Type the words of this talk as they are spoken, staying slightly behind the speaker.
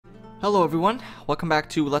Hello everyone, welcome back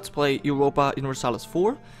to Let's Play Europa Universalis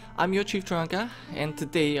 4. I'm your Chief Gironca, and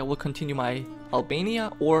today I will continue my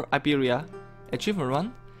Albania or Iberia achievement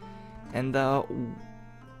run. And I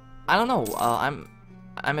don't know,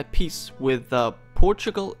 I'm at peace with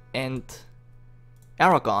Portugal and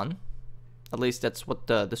Aragon. At least that's what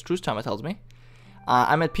the truce timer tells me.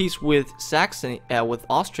 I'm at peace with Saxony, with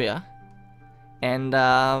Austria, and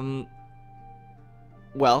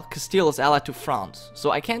well, Castile is allied to France,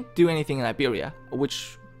 so I can't do anything in Iberia,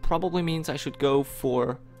 which probably means I should go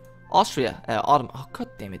for Austria, oh god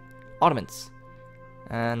damn it, Ottomans.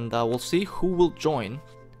 And we'll see who will join.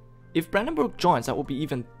 If Brandenburg joins, that will be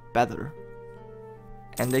even better.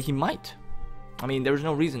 And he might. I mean, there's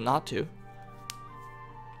no reason not to.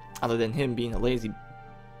 Other than him being a lazy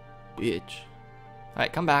bitch.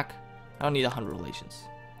 Alright, come back. I don't need 100 relations.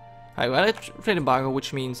 Alright, we got a trade embargo,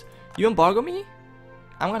 which means you embargo me?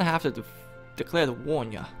 I'm gonna have to declare the war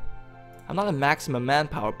on ya. I'm not at maximum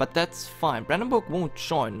manpower, but that's fine. Brandenburg won't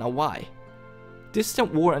join. Now why?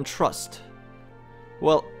 Distant war and trust.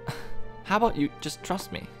 Well, how about you just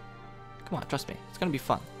trust me? Come on, trust me. It's gonna be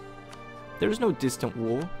fun. There is no distant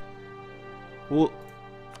war. Well,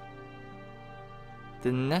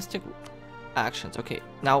 dynastic actions. Okay,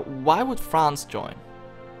 now why would France join?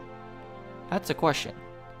 That's a question.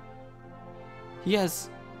 He has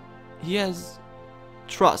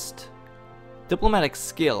trust, diplomatic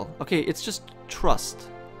skill. Okay, it's just trust.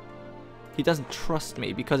 He doesn't trust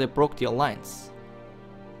me because I broke the alliance.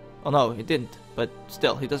 Oh no, he didn't, but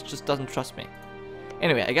still, he just doesn't trust me.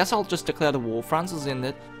 Anyway, I guess I'll just declare the war. France is in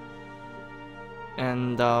it,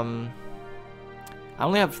 and I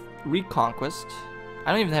only have reconquest.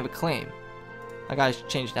 I don't even have a claim. I gotta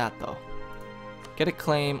change that though. Get a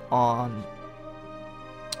claim on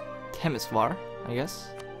Temesvar, I guess.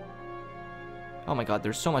 Oh my god,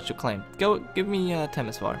 there's so much to claim. Go, give me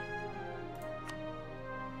Temesvar.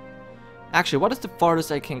 Actually, what is the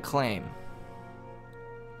farthest I can claim?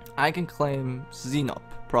 I can claim Zenop,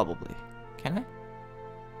 probably. Can I?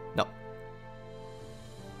 No.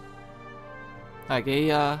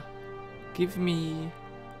 Okay, give me...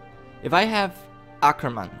 If I have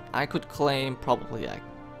Ackermann, I could claim probably like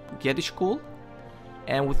Gedishkul.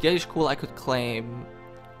 And with Gedishkul, I could claim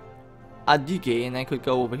Adige, and I could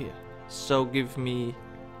go over here. So give me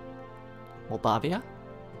Moldavia.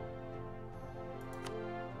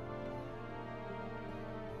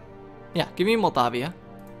 Yeah, give me Moldavia.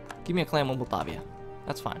 Give me a claim on Moldavia.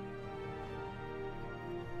 That's fine.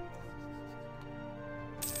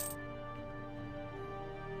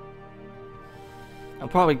 I'll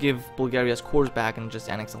probably give Bulgaria's cores back and just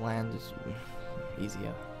annex the land. It's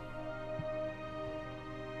easier.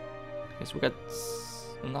 Okay, so we got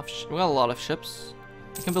enough. We got a lot of ships.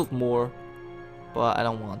 I can build more, but I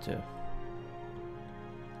don't want to.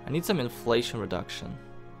 I need some inflation reduction.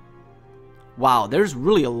 Wow, there's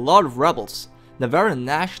really a lot of rebels. Navarran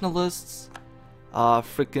nationalists,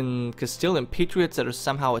 freaking Castilian patriots that are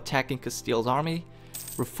somehow attacking Castile's army,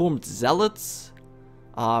 reformed zealots,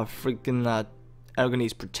 freaking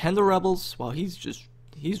Aragonese pretender rebels. Wow,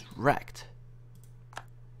 he's wrecked.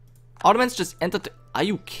 Ottomans just entered. Are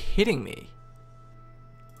you kidding me?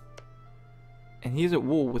 And he's at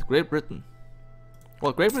war with Great Britain.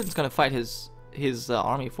 Well, Great Britain's gonna fight his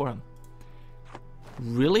army for him.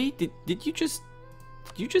 Really? Did you just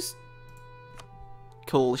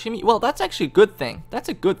coalition me? Well, that's actually a good thing. That's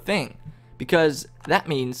a good thing, because that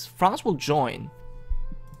means France will join,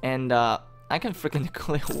 and I can freaking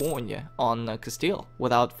declare war on you on Castile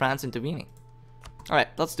without France intervening. All right,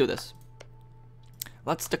 let's do this.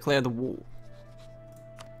 Let's declare the war.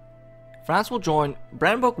 France will join.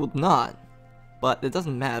 Brandenburg would not. But it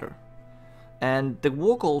doesn't matter. And the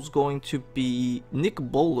war goal is going to be Nick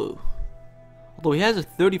Bolu. Although he has a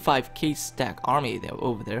 35k stack army there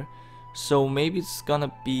over there. So maybe it's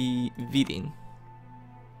gonna be Vidin.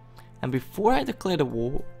 And before I declare the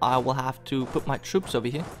war, I will have to put my troops over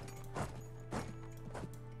here.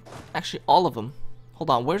 Actually, all of them. Hold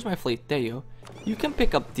on, where's my fleet? There you go. You can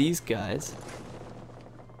pick up these guys.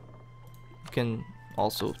 You can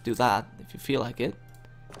also do that if you feel like it.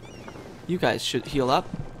 You guys should heal up,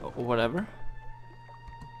 or whatever.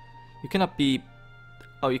 You cannot be...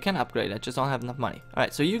 Oh, you can upgrade, I just don't have enough money.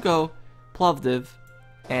 Alright, so you go, Plovdiv,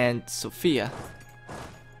 and Sofia.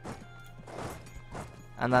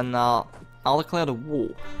 And then I'll declare the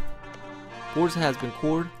war. Wars has been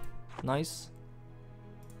cored. Nice.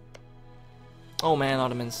 Oh man,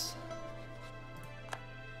 Ottomans.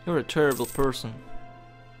 You're a terrible person.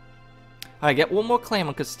 Alright, get one more claim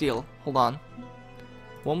on Castile. Hold on.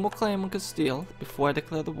 One more claim on Castile before I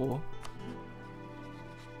declare the war.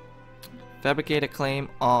 Fabricate a claim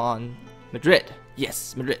on Madrid.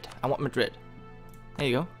 Yes, Madrid. I want Madrid. There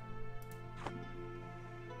you go.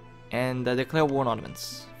 And declare war on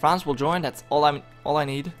Ottomans. France will join. That's all I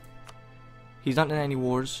need. He's not in any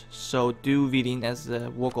wars, so do Vidin as the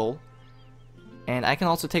war goal. And I can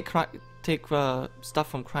also take stuff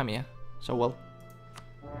from Crimea. So well,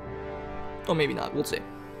 or maybe not. We'll see.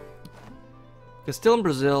 Because still in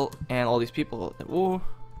Brazil and all these people at war.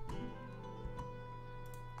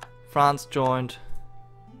 France joined.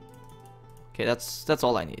 Okay, that's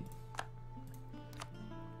all I need.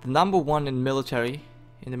 The number one in the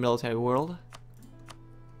military world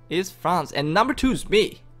is France, and number 2 is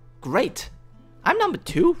me. Great. I'm number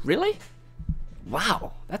 2, really?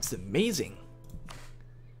 Wow, that's amazing.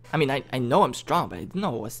 I mean, I know I'm strong, but I didn't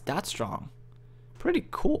know I was that strong. Pretty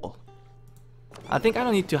cool. I think I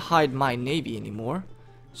don't need to hide my navy anymore.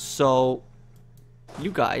 So,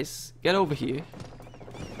 you guys, get over here.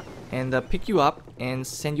 And pick you up and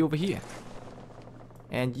send you over here.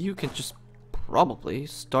 And you can just probably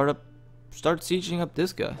start sieging up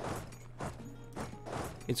this guy.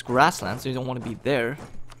 It's grassland, so you don't want to be there.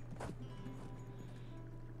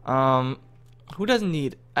 Who doesn't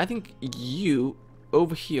need? I think you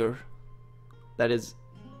over here. That is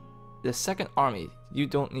the second army. You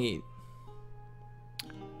don't need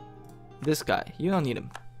this guy. You don't need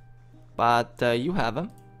him, but you have him.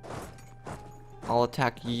 I'll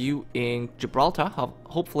attack you in Gibraltar.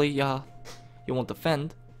 Hopefully, you won't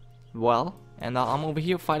defend well. And I'm over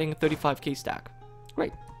here fighting a 35k stack.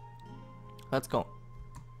 Great. Let's go.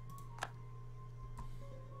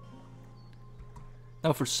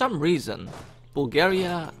 Now, for some reason,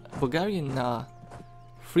 Bulgarian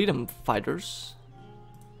freedom fighters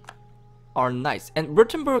are nice, and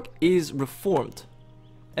Württemberg is reformed,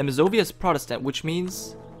 and Mazovia is Protestant, which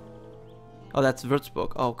means, oh, that's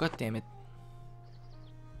Würzburg. Oh, god damn it.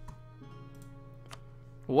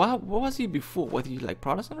 What was he before? Was he like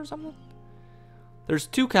Protestant or something? There's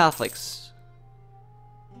 2 Catholics.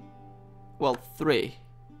 Well, 3.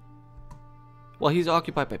 Well, he's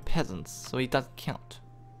occupied by peasants, so he doesn't count.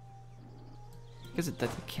 I guess it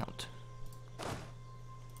doesn't count.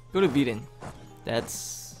 Go to Vidin.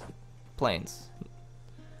 That's plains.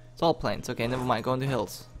 It's all plains. Okay, never mind. Go in the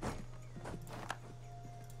hills.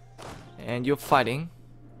 And you're fighting.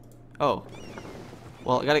 Oh.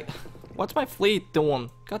 Well, I gotta... What's my fleet doing?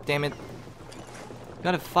 God damn it.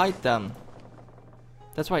 Gotta fight them.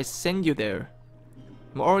 That's why I send you there.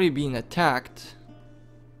 I'm already being attacked.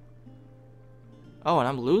 Oh, and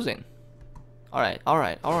I'm losing. Alright,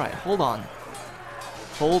 alright, alright. Hold on.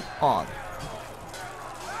 Hold on.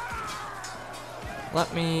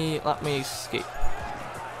 Let me escape.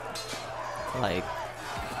 Like...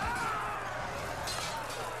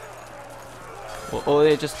 Oh,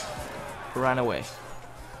 they just ran away.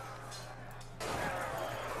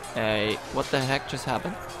 Hey, what the heck just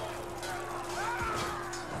happened?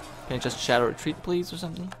 Can you just shadow retreat, please, or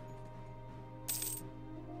something?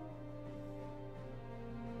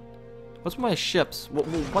 What's my ships? What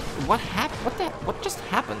happened? What just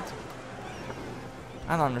happened?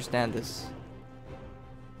 I don't understand this.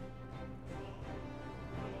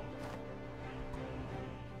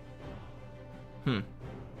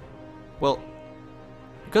 Well,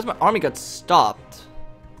 because my army got stopped,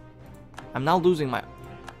 I'm now losing my...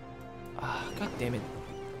 God damn it.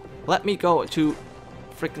 Let me go to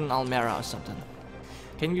freaking Almera or something.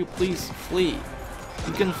 Can you please flee?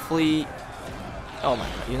 You can flee. Oh my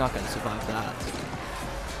god, you're not gonna survive that.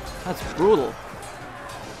 That's brutal.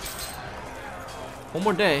 One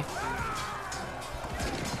more day.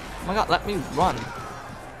 Oh my god, let me run.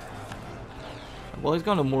 Well, he's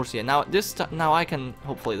going to Murcia. Now now I can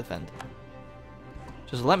hopefully defend.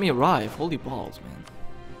 Just let me arrive. Holy balls, man.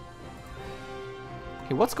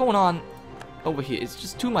 Okay, what's going on over here? It's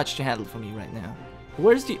just too much to handle for me right now.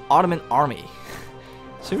 Where's the Ottoman army?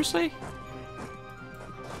 Seriously?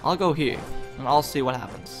 I'll go here and I'll see what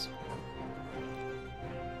happens.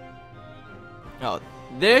 Oh,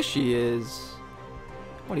 there she is.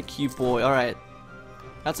 What a cute boy. Alright.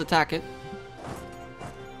 Let's attack it.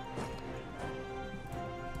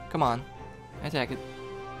 Come on. Attack it.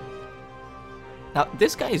 Now,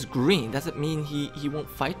 this guy is green. Does it mean he won't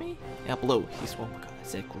fight me? Yeah, blue. He's... Oh my god, I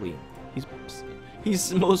said green.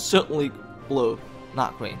 He's most certainly blue,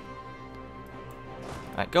 not green.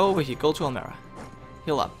 Alright, go over here. Go to Almera.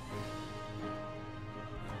 Heal up.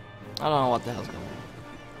 I don't know what the hell's going on.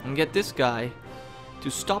 And get this guy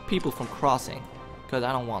to stop people from crossing, because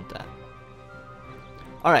I don't want that.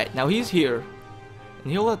 Alright, now he's here,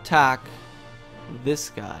 and he'll attack this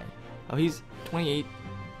guy. Oh, he's 28.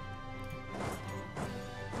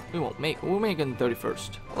 We won't make. We'll make it on the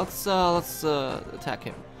 31st. Let's attack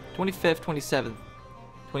him. 25th, 27th,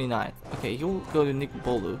 29th. Okay, he'll go to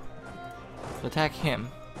Nikopolu. So attack him.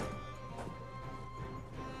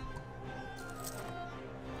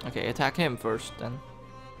 Okay, attack him first then.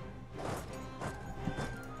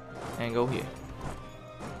 And go here.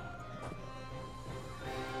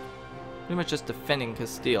 Pretty much just defending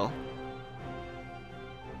Castile.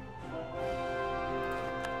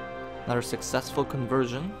 Another successful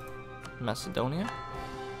conversion. Macedonia.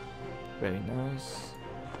 Very nice.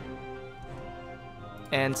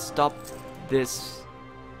 And stop this.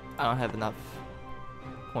 I don't have enough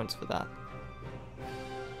points for that.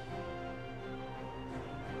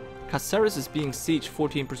 Caceres is being sieged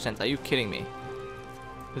 14%. Are you kidding me?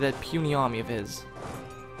 With that puny army of his.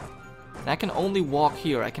 And I can only walk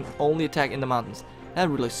here. I can only attack in the mountains. That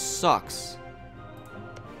really sucks.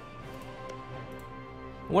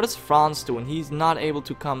 What is France doing? He's not able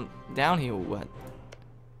to come down here or what?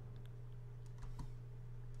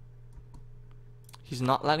 He's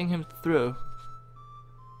not letting him through.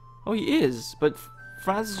 Oh, he is. But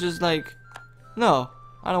France is just like, no,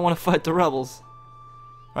 I don't want to fight the rebels.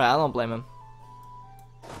 Right, I don't blame him.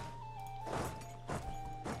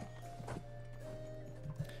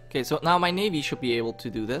 Okay, so now my navy should be able to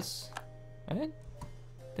do this. Right?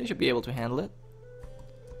 They should be able to handle it.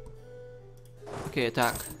 Okay,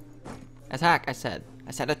 attack. Attack, I said.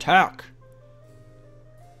 I said attack!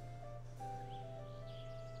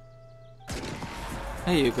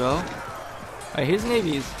 There you go. Alright, his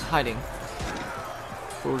navy is hiding.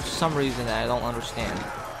 For some reason that I don't understand.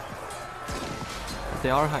 But they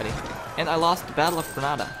are hiding. And I lost the Battle of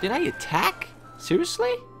Granada. Did I attack?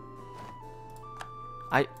 Seriously?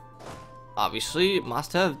 I obviously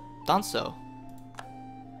must have done so.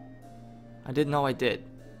 I didn't know I did.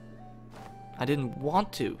 I didn't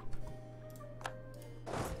want to.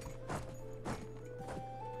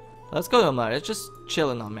 Let's go to Almeria. Let's just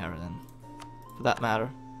chill in Almeria then. For that matter.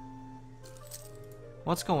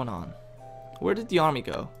 What's going on? Where did the army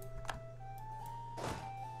go?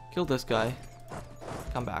 Kill this guy.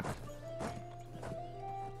 Come back.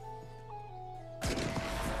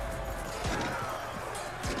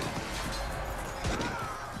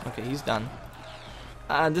 Okay, he's done.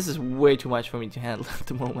 This is way too much for me to handle at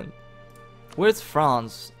the moment. Where's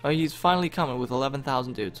France? Oh, he's finally coming with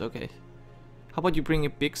 11,000 dudes. Okay. How about you bring a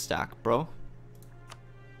big stack, bro?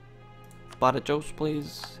 Badajoz,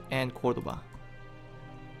 please. And Cordoba.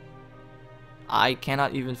 I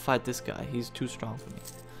cannot even fight this guy. He's too strong for me.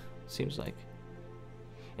 Seems like.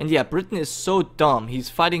 And yeah, Britain is so dumb. He's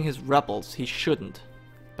fighting his rebels. He shouldn't.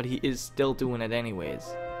 But he is still doing it anyways.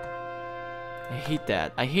 I hate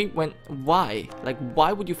that. I hate when... Why? Like,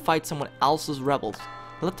 why would you fight someone else's rebels?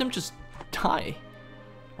 Let them just die.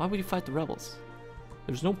 Why would you fight the rebels?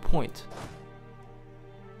 There's no point.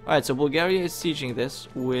 Alright, so Bulgaria is sieging this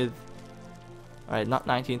with... Alright, not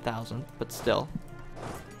 19,000, but still.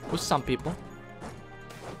 With some people.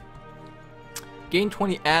 Gain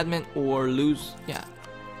 20 admin or lose... Yeah,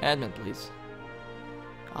 admin please.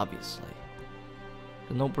 Obviously.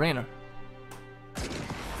 A no-brainer.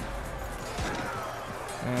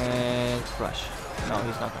 And crush. No,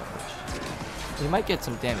 he's not gonna crush. He might get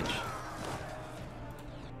some damage.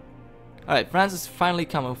 Alright, France is finally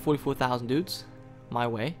coming with 44,000 dudes. My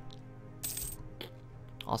way.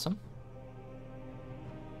 Awesome.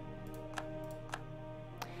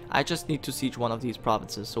 I just need to siege one of these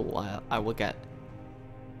provinces, so I will get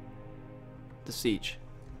the siege.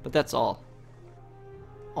 But that's all.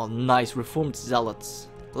 Oh, nice. Reformed zealots.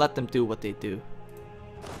 Let them do what they do.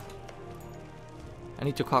 I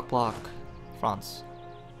need to cock block France.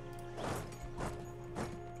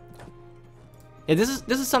 Yeah, this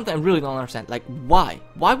is something I really don't understand. Like, why?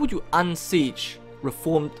 Why would you unsiege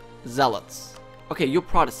Reformed zealots? Okay, you're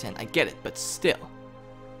Protestant, I get it, but still.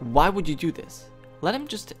 Why would you do this? Let him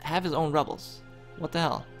just have his own rebels. What the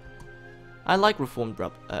hell? I like Reformed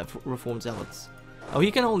zealots. Oh,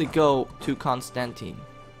 he can only go to Constantine.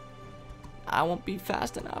 I won't be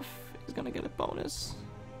fast enough. He's gonna get a bonus.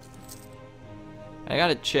 I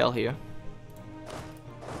gotta chill here.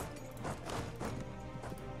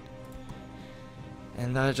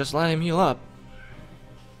 And just let him heal up.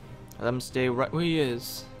 Let him stay right where he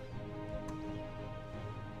is.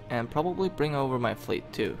 And probably bring over my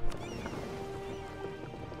fleet too.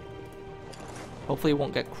 Hopefully it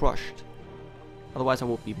won't get crushed. Otherwise I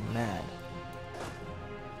will be mad.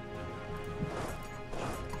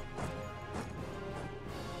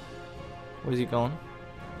 Where's he going?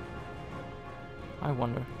 I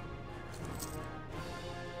wonder.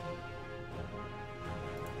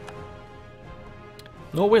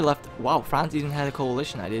 Norway left. Wow, France even had a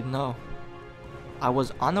coalition. I didn't know. I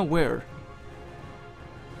was unaware.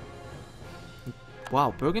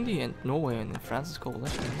 Wow, Burgundy and Norway and France's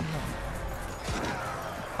coalition. I didn't know.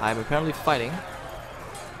 I'm apparently fighting.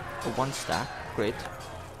 A 1 stack. Great.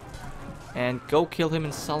 And go kill him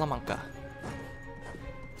in Salamanca.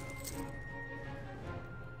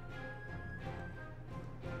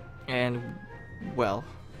 And, well,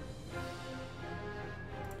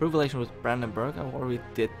 relation with Brandenburg, I already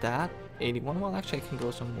did that. 81, well actually I can go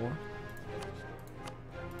some more.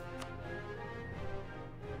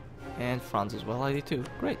 And France as well, 82,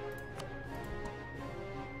 great.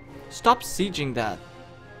 Stop sieging that,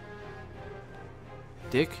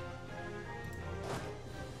 dick.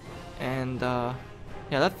 And yeah,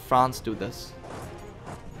 let France do this.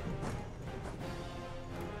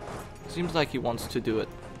 Seems like he wants to do it.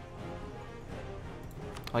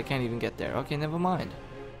 I can't even get there. Okay, never mind.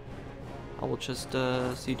 I will just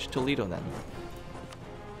siege Toledo then.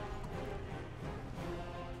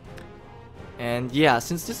 And yeah,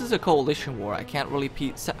 since this is a coalition war, I can't really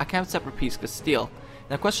separate peace Castile.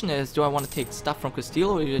 Now the question is, do I want to take stuff from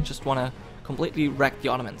Castile, or do I just want to completely wreck the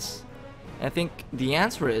Ottomans? And I think the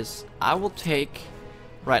answer is, I will take...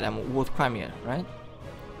 Right, I'm with Crimea, right?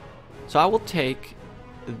 So I will take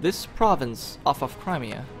this province off of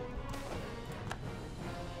Crimea.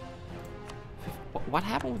 What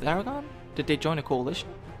happened with Aragon? Did they join a coalition?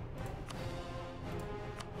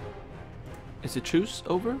 Is the truce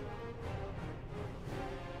over?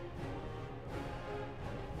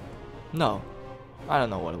 No. I don't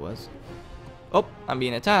know what it was. Oh, I'm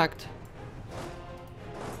being attacked.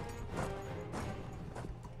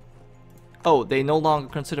 Oh, they no longer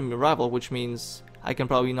consider me a rival, which means I can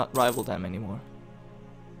probably not rival them anymore.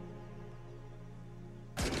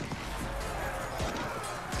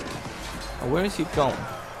 Where is he going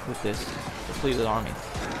with this depleted army?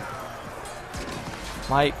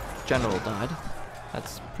 My general died.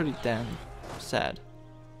 That's pretty damn sad.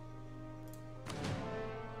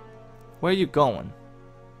 Where are you going?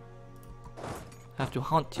 I have to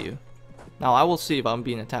hunt you. Now I will see if I'm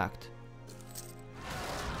being attacked.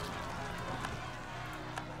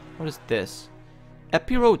 What is this?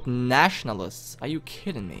 Epirot nationalists? Are you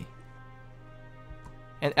kidding me?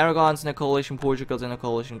 And Aragon's in a coalition, Portugal's in a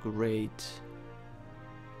coalition, great.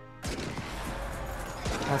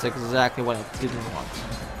 That's exactly what I didn't want.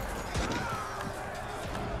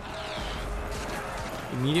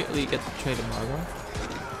 Immediately get the trade embargo.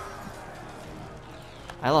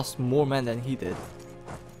 I lost more men than he did.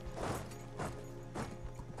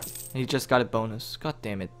 And he just got a bonus. God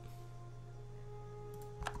damn it.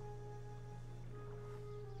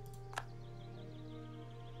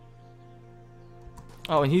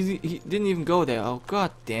 Oh, and he didn't even go there. Oh,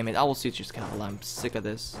 god damn it. I will siege his capital. I'm sick of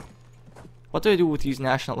this. What do I do with these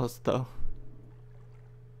nationalists, though?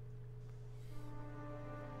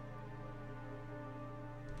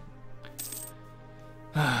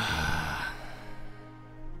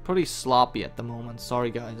 Pretty sloppy at the moment.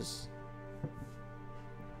 Sorry, guys.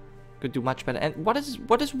 Could do much better. And what is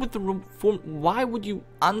with the reform? Why would you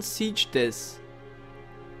unsiege this?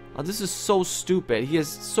 Oh, this is so stupid. He has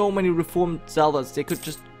so many reformed zealots. They could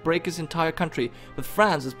just break his entire country. But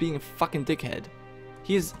France is being a fucking dickhead.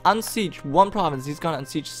 He has unsieged one province. He's gonna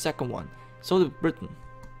unsiege the second one. So did Britain.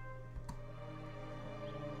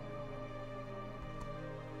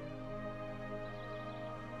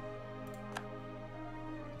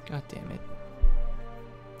 God damn it.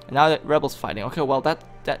 And now that rebels fighting. Okay, well that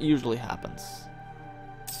usually happens.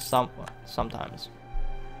 Sometimes.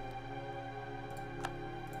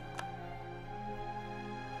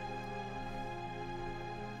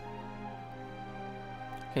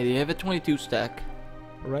 Okay, they have a 22 stack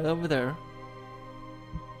right over there.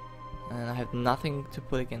 And I have nothing to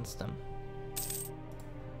put against them.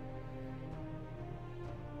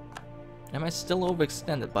 Am I still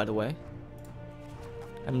overextended, by the way?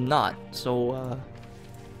 I'm not, so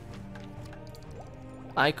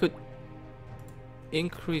I could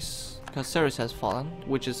increase... Caceres has fallen,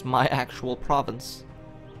 which is my actual province.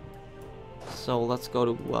 So let's go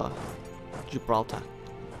to Gibraltar.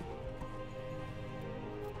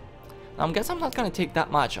 Now, I guess I'm not gonna take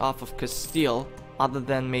that much off of Castile, other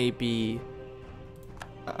than maybe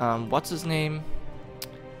what's his name?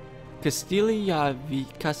 Castilla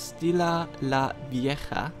la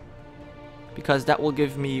Vieja, because that will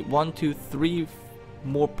give me 1, 2, 3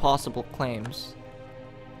 more possible claims,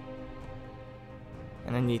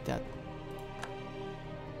 and I need that.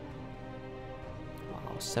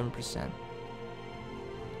 Wow, 7%.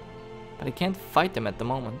 But I can't fight them at the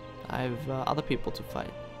moment. I have other people to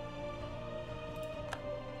fight.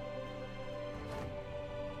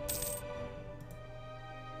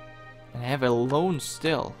 And I have a loan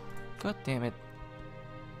still. God damn it.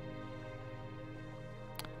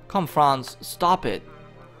 Come, France, stop it.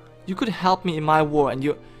 You could help me in my war, and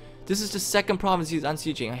you... This is the second province he's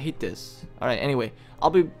unsieging. I hate this. Alright, anyway.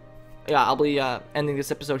 I'll be ending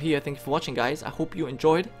this episode here. Thank you for watching, guys. I hope you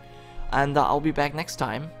enjoyed. And I'll be back next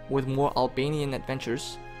time with more Albanian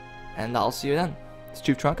adventures. And I'll see you then. It's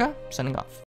Chief Gironca, signing off.